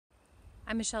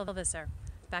I'm Michelle Visser,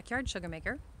 backyard sugar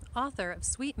maker, author of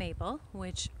Sweet Maple,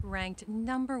 which ranked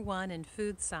 #1 in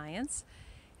food science,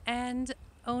 and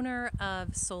owner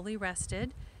of Solely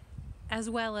Rested, as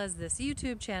well as this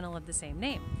YouTube channel of the same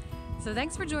name. So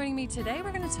thanks for joining me. Today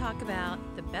we're going to talk about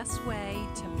the best way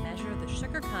to measure the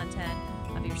sugar content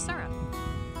of your syrup.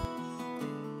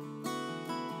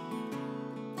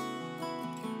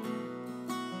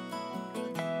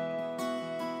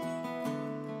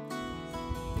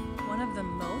 One of the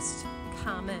most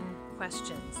common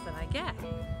questions that I get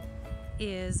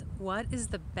is, what is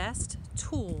the best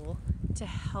tool to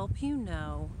help you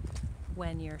know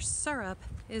when your syrup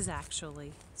is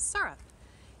actually syrup?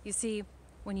 You see,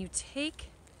 when you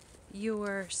take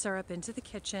your syrup into the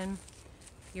kitchen,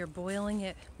 you're boiling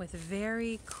it with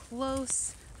very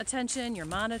close attention, you're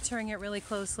monitoring it really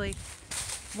closely.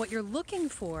 What you're looking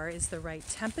for is the right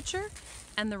temperature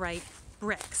and the right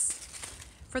brix.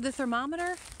 For the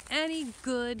thermometer, any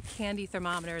good candy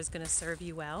thermometer is going to serve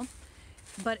you well,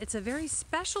 but it's a very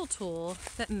special tool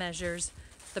that measures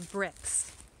the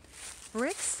brix.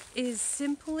 Brix is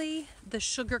simply the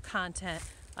sugar content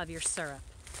of your syrup.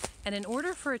 And in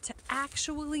order for it to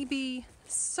actually be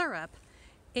syrup,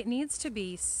 it needs to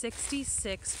be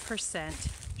 66%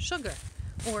 sugar,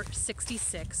 or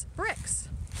 66 brix.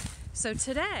 So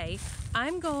today,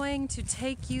 I'm going to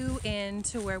take you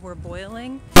into where we're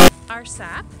boiling our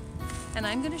sap, and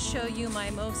I'm going to show you my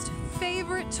most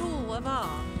favorite tool of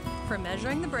all for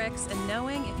measuring the brix and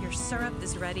knowing if your syrup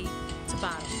is ready to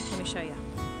bottle. Let me show you.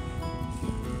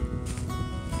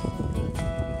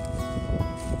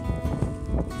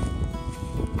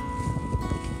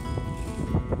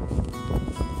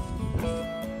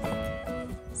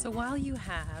 So while you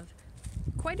have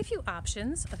quite a few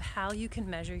options of how you can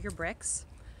measure your brix,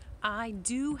 I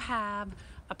do have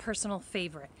a personal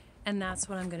favorite, and that's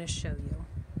what I'm going to show you.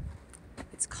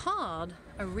 It's called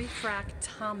a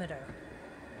refractometer.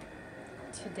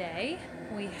 Today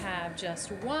we have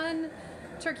just one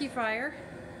turkey fryer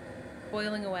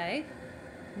boiling away.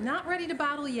 Not ready to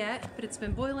bottle yet, but it's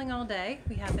been boiling all day.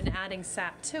 We have been adding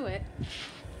sap to it.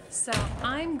 So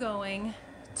I'm going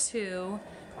to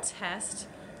test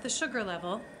the sugar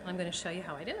level. I'm going to show you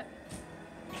how I did it.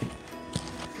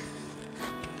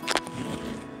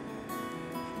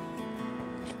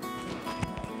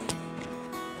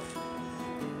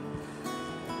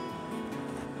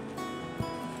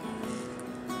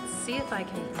 See if I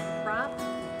can prop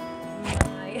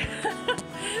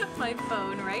my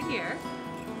phone right here.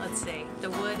 Let's see, the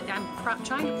wood, I'm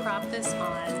trying to prop this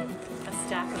on a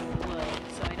stack of wood,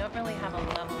 so I don't really have a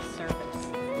level surface.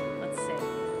 Let's see.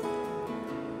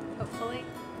 Hopefully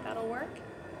that'll work.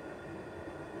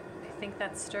 I think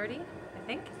that's sturdy, I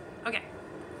think. Okay,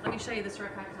 let me show you this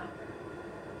refractometer.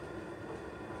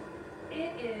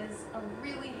 It is a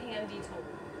really handy tool,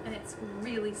 and it's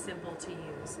really simple to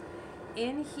use.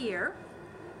 In here,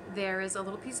 there is a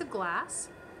little piece of glass,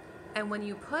 and when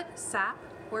you put sap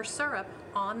or syrup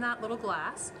on that little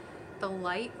glass, the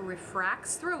light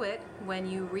refracts through it when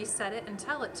you reset it and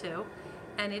tell it to,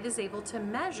 and it is able to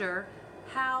measure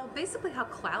basically how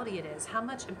cloudy it is, how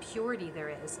much impurity there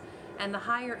is. And the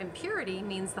higher impurity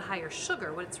means the higher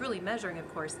sugar. What it's really measuring,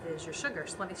 of course, is your sugar.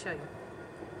 So let me show you.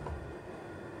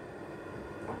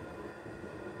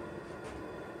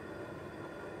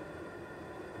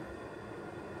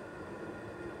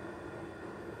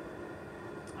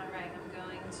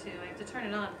 I have to turn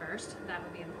it on first, that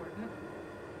would be important.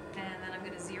 And then I'm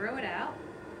going to zero it out.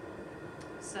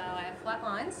 So I have flat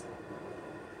lines.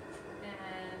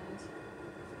 And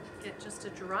get just a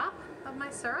drop of my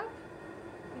syrup.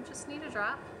 You just need a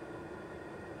drop.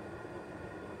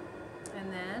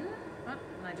 And then,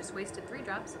 and I just wasted 3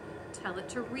 drops, tell it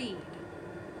to read.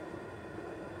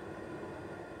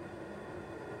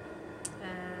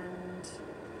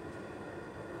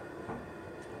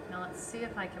 Now let's see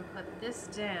if I can put this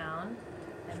down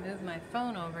and move my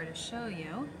phone over to show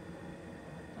you.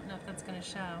 Don't know if that's going to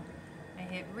show. I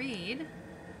hit read,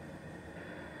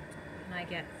 and I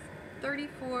get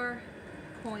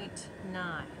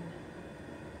 34.9.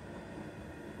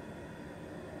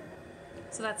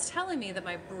 So that's telling me that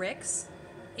my brix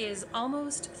is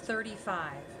almost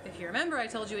 35. If you remember, I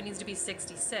told you it needs to be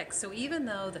 66. So even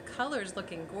though the color's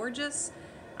looking gorgeous,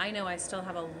 I know I still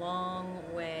have a long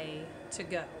way to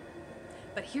go.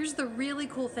 But here's the really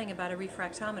cool thing about a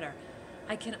refractometer.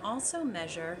 I can also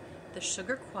measure the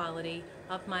sugar quality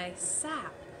of my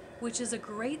sap, which is a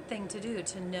great thing to do,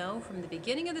 to know from the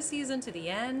beginning of the season to the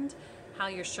end how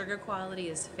your sugar quality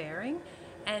is faring.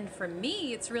 And for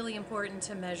me, it's really important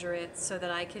to measure it so that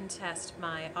I can test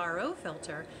my RO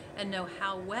filter and know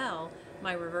how well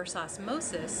my reverse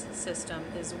osmosis system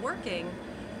is working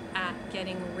at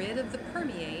getting rid of the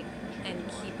permeate and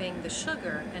keeping the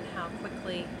sugar, and how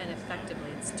quickly and effectively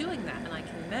it's doing that. And I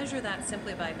can measure that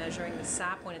simply by measuring the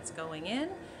sap when it's going in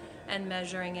and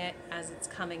measuring it as it's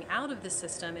coming out of the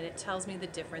system, and it tells me the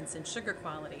difference in sugar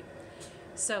quality.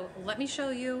 So let me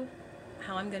show you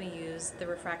how I'm going to use the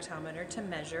refractometer to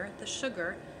measure the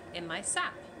sugar in my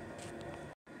sap.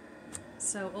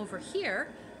 So over here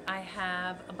I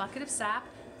have a bucket of sap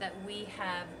that we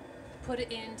have put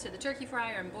it into the turkey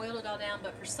fryer and boiled it all down,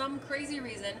 but for some crazy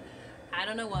reason, I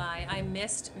don't know why, I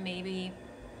missed maybe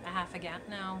a half a gallon.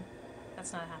 No,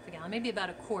 that's not a half a gallon, maybe about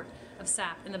a quart of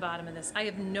sap in the bottom of this. I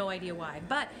have no idea why,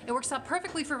 but it works out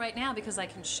perfectly for right now because I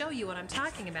can show you what I'm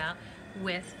talking about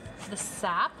with the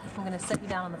sap. I'm going to set you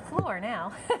down on the floor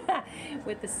now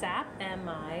with the sap and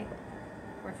my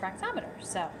refractometer.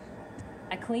 So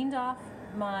I cleaned off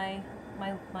my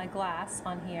glass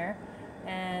on here,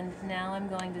 and now I'm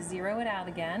going to zero it out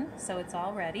again so it's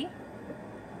all ready.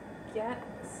 Get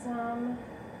some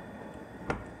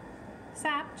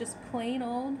sap, just plain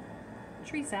old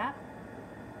tree sap.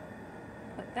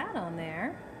 Put that on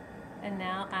there, and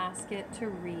now ask it to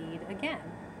read again.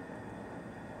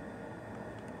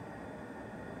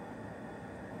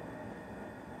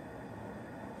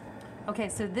 Okay,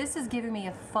 so this is giving me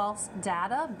a false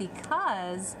data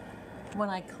because when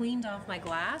I cleaned off my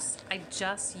glass, I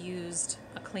just used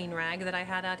a clean rag that I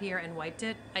had out here and wiped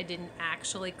it. I didn't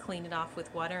actually clean it off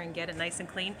with water and get it nice and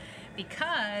clean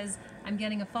because I'm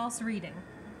getting a false reading.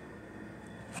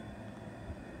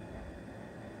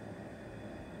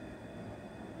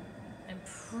 I'm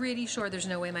pretty sure there's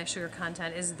no way my sugar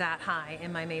content is that high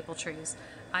in my maple trees.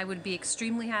 I would be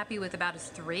extremely happy with about a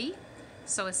 3.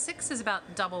 So a 6 is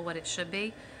about double what it should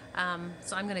be.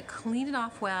 So I'm gonna clean it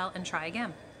off well and try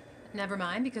again. Never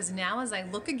mind, because now as I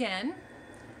look again,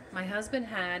 my husband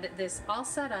had this all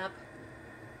set up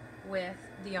with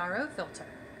the RO filter.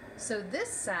 So this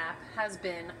sap has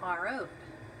been RO'd.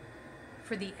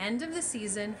 For the end of the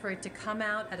season, for it to come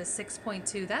out at a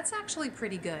 6.2, that's actually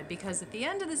pretty good because at the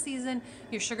end of the season,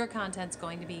 your sugar content's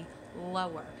going to be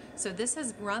lower. So this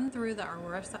has run through the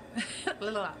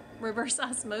reverse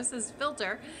osmosis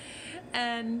filter,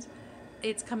 and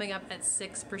it's coming up at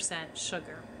 6%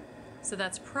 sugar. So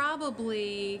that's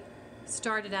probably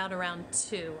started out around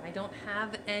 2. I don't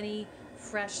have any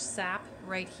fresh sap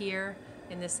right here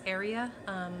in this area.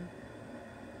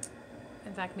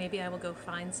 In fact, maybe I will go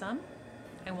find some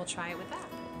and we'll try it with that.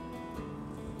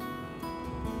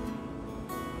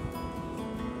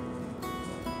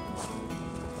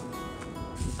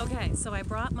 Okay, so I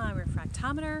brought my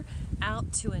refractometer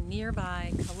out to a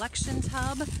nearby collection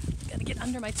tub. Gotta get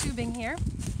under my tubing here.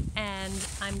 And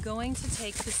I'm going to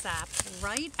take the sap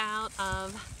right out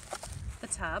of the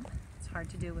tub. It's hard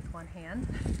to do with one hand.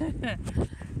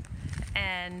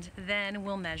 And then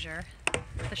we'll measure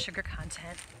the sugar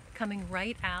content coming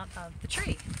right out of the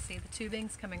tree. See the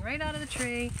tubing's coming right out of the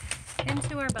tree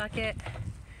into our bucket.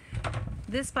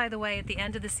 This, by the way, at the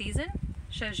end of the season,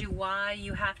 shows you why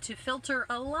you have to filter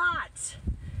a lot.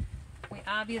 We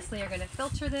obviously are going to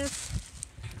filter this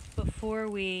before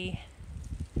we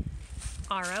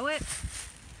RO it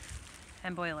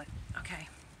and boil it. Okay.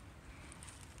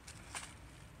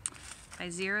 I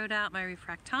zeroed out my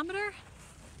refractometer.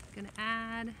 I'm going to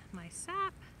add my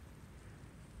sap.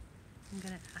 I'm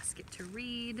going to ask it to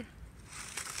read.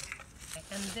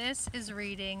 And this is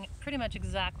reading pretty much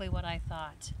exactly what I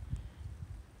thought.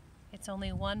 It's only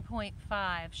 1.5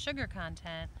 sugar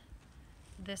content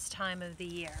this time of the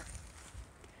year.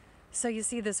 So you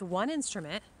see, this one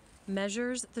instrument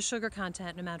measures the sugar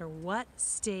content no matter what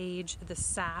stage the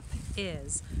sap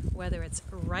is, whether it's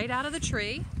right out of the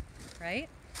tree, right?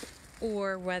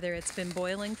 Or whether it's been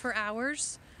boiling for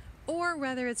hours, or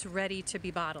whether it's ready to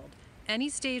be bottled. Any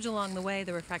stage along the way,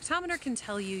 the refractometer can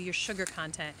tell you your sugar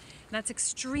content, and that's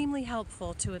extremely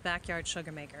helpful to a backyard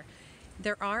sugar maker.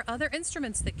 There are other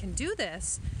instruments that can do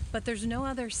this, but there's no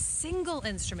other single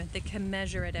instrument that can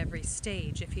measure at every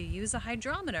stage. If you use a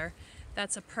hydrometer,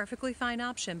 that's a perfectly fine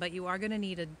option, but you are going to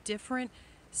need a different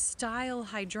style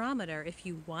hydrometer if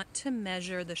you want to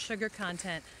measure the sugar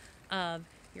content of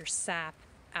your sap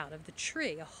out of the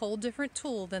tree. A whole different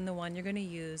tool than the one you're going to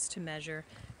use to measure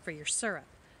for your syrup.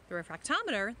 The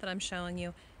refractometer that I'm showing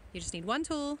you, you just need one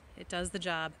tool. It does the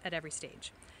job at every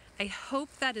stage. I hope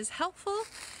that is helpful.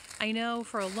 I know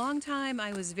for a long time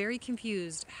I was very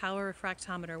confused how a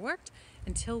refractometer worked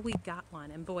until we got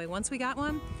one. And boy, once we got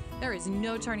one, there is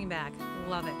no turning back.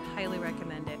 Love it. Highly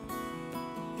recommend it.